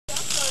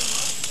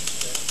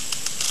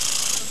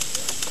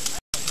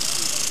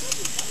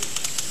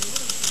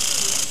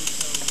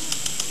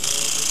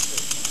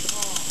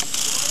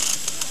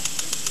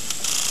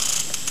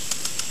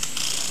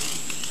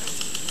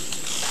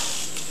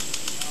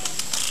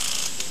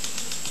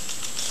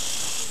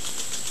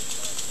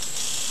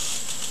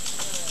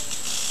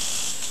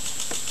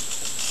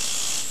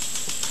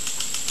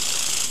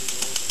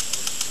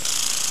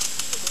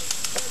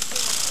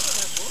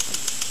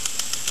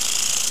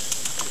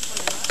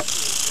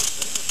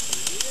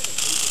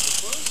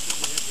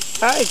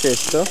Hi,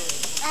 Crystal. I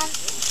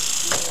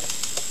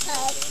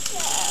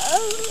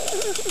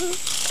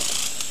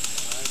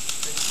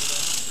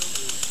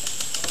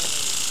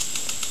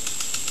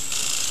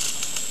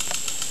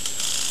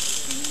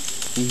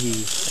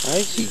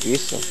see,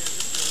 Crystal.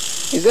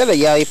 Is that a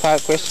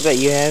lollipop, Crystal, that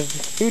you have?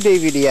 Who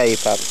gave you the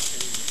lollipop?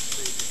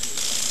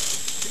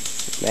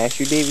 Max,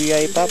 you gave you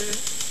lollipop?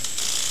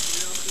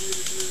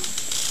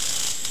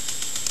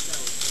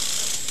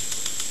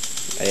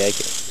 I like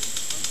it.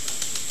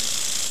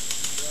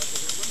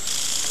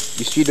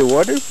 You see the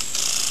water?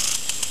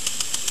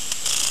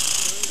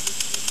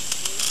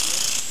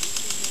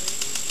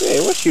 Hey,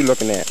 what you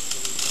looking at?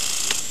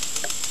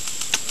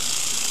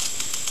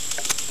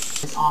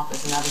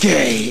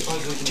 Gay.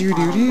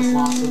 Doo-doo-doo.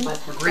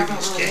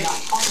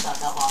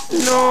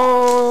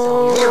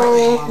 No.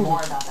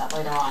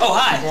 Oh,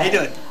 hi. How you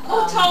doing? Who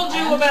told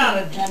you about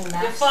it?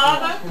 Your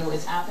father?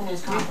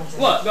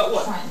 What? About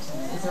what?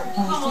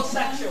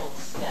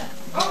 Homosexuals.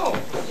 Oh.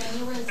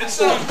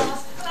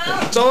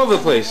 It's all over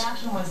the place.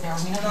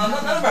 None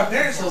of my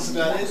parents knows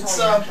about it. It's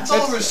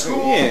all over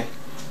school. Yeah.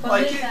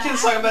 Like,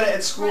 kids talk about it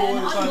at school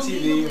and it's on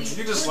TV.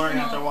 You just learn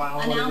after a while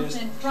what it is.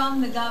 Announcement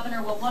from the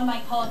governor, what one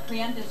might call a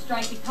preemptive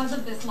strike because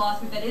of this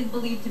lawsuit that is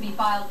believed to be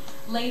filed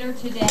later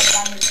today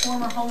by his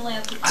former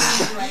Homeland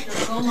Security Director,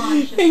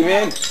 Hey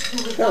man,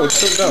 that was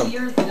so dumb.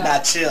 years ago. Nah,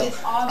 chill.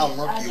 I'll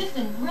murk you. Just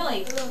in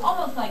really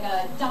almost like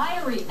a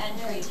diary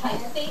entry type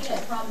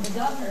statement from the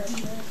governor.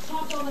 He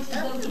talked almost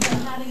as though he was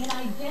having an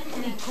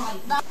identity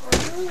crisis.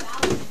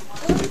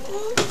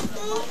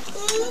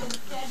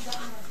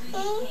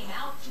 Came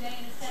out today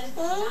and said,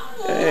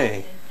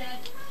 Hey. said,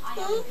 I am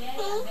a gay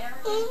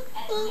American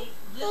and it makes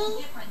little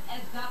difference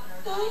as governor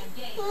that I am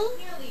gay.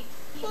 Clearly,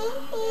 he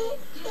believes that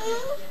it did make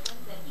a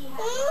difference, that he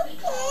has a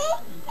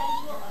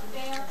consensual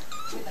affair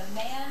with a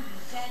man who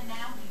said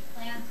now he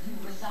plans to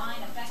resign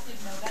effective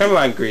November. Come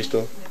on,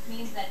 Crystal. Which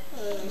means that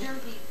New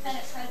Jersey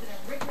Senate President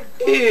Richard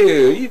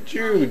Ew, you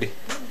Jude.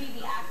 would be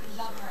the acting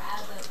governor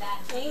as of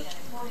that date, and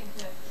according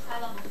to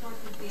high-level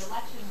sources, the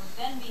election would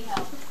then be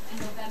held in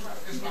November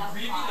of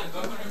 2005.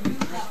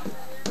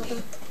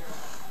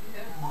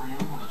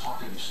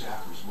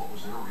 What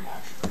was their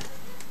reaction?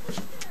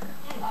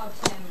 Oh,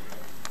 Tim,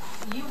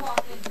 you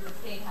walked into the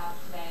State House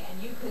today and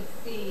you could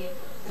see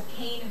the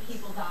pain in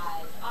people's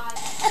eyes.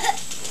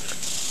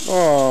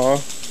 Aww.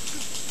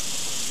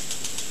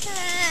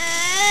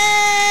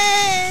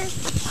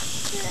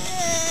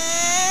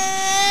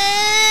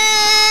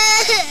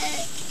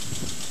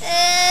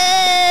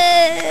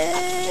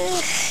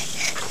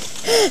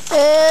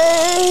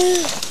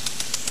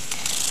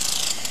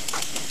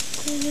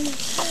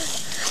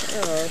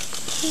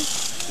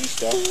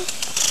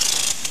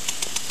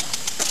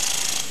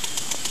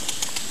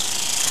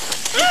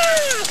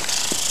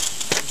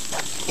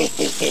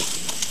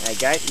 I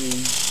got you.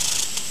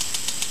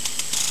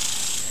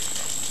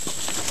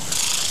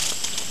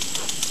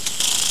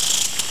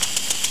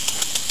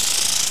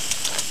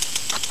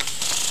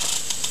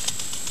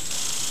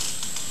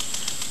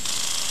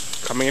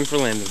 Coming in for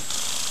landing.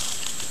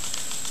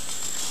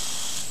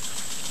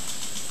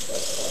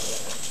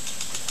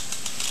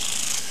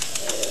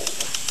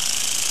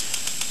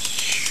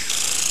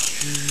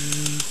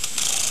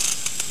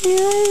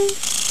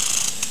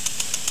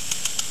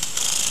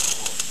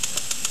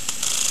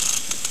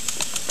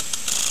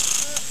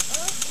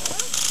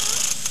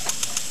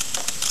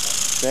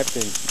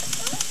 Stepping.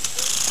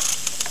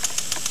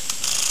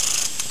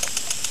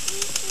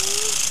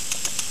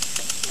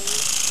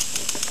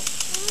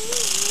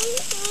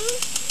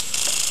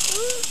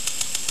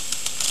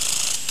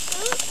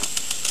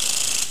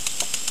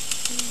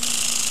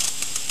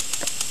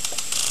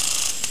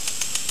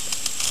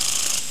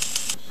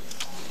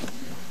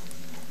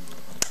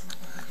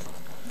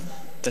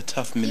 The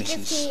tough You can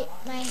ministers. see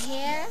my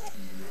hair.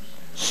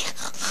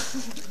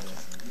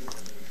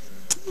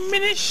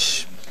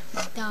 Minish.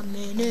 The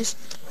menace.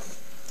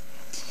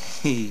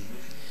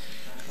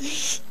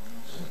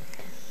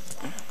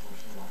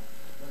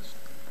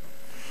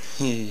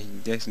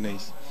 That's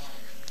nice.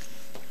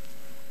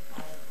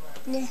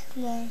 Yeah,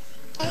 no.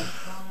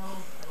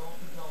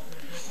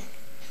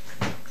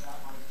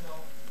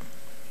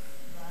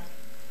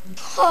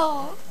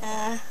 Oh.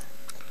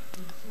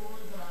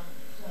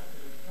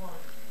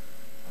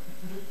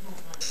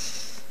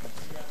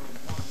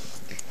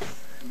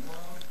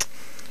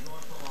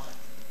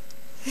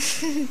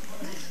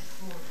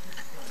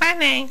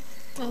 Funny.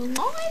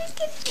 Oh, I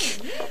just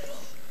get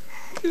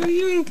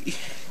You.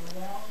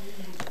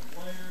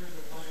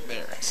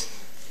 There.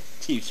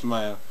 Keep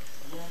smile.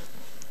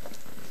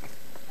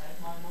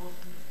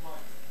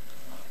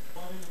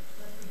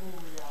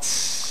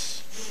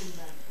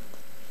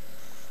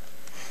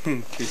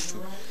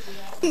 Crystal.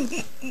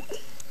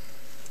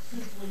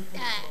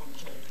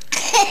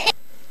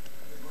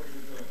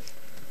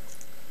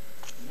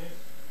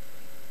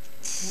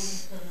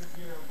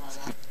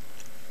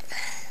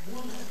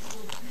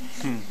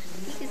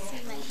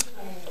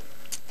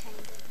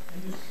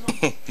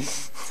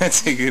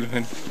 That's a good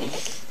one.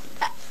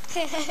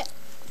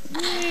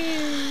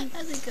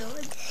 That's a good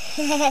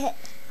one.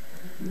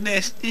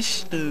 Nasty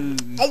stuff.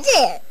 I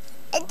did.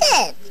 I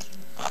did.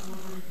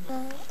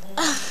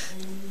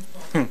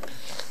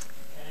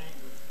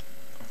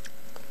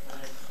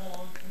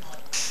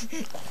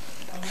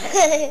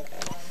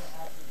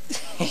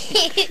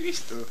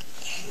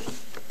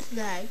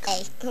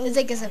 Nice. It's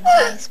like a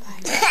surprise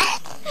party. That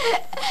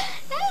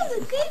was a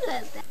good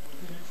one.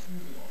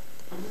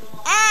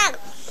 Ah!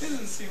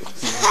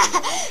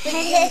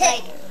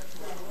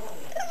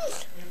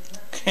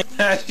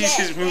 She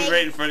just moved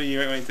right in front of you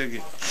right when I took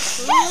it.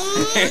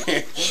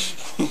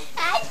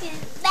 I did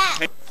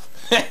that.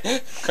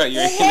 Cut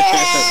your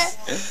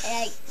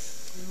hand.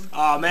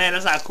 Oh man,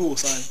 that's not cool,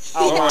 son.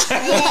 Oh,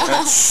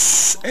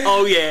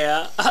 oh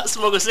yeah.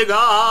 Smoke a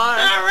cigar.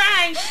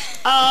 Alright.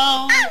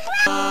 Oh.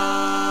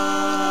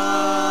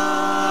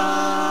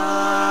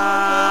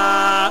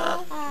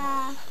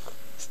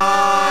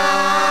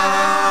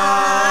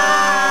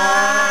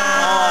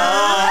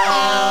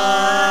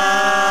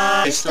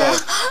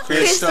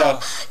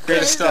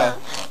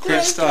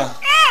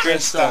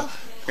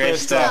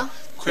 Crystal.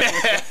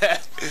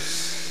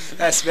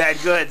 That's bad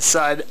good,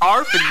 son.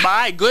 Arf and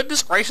my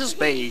goodness gracious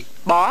me.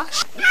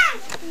 Boss.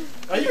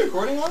 Are you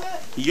recording on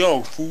that?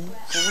 Yo, fool,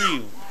 for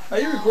real. Are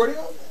you recording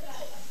on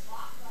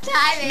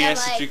that?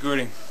 Yes, it's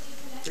recording.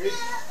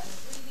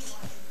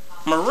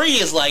 Marie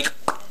is like...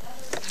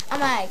 I'm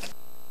like...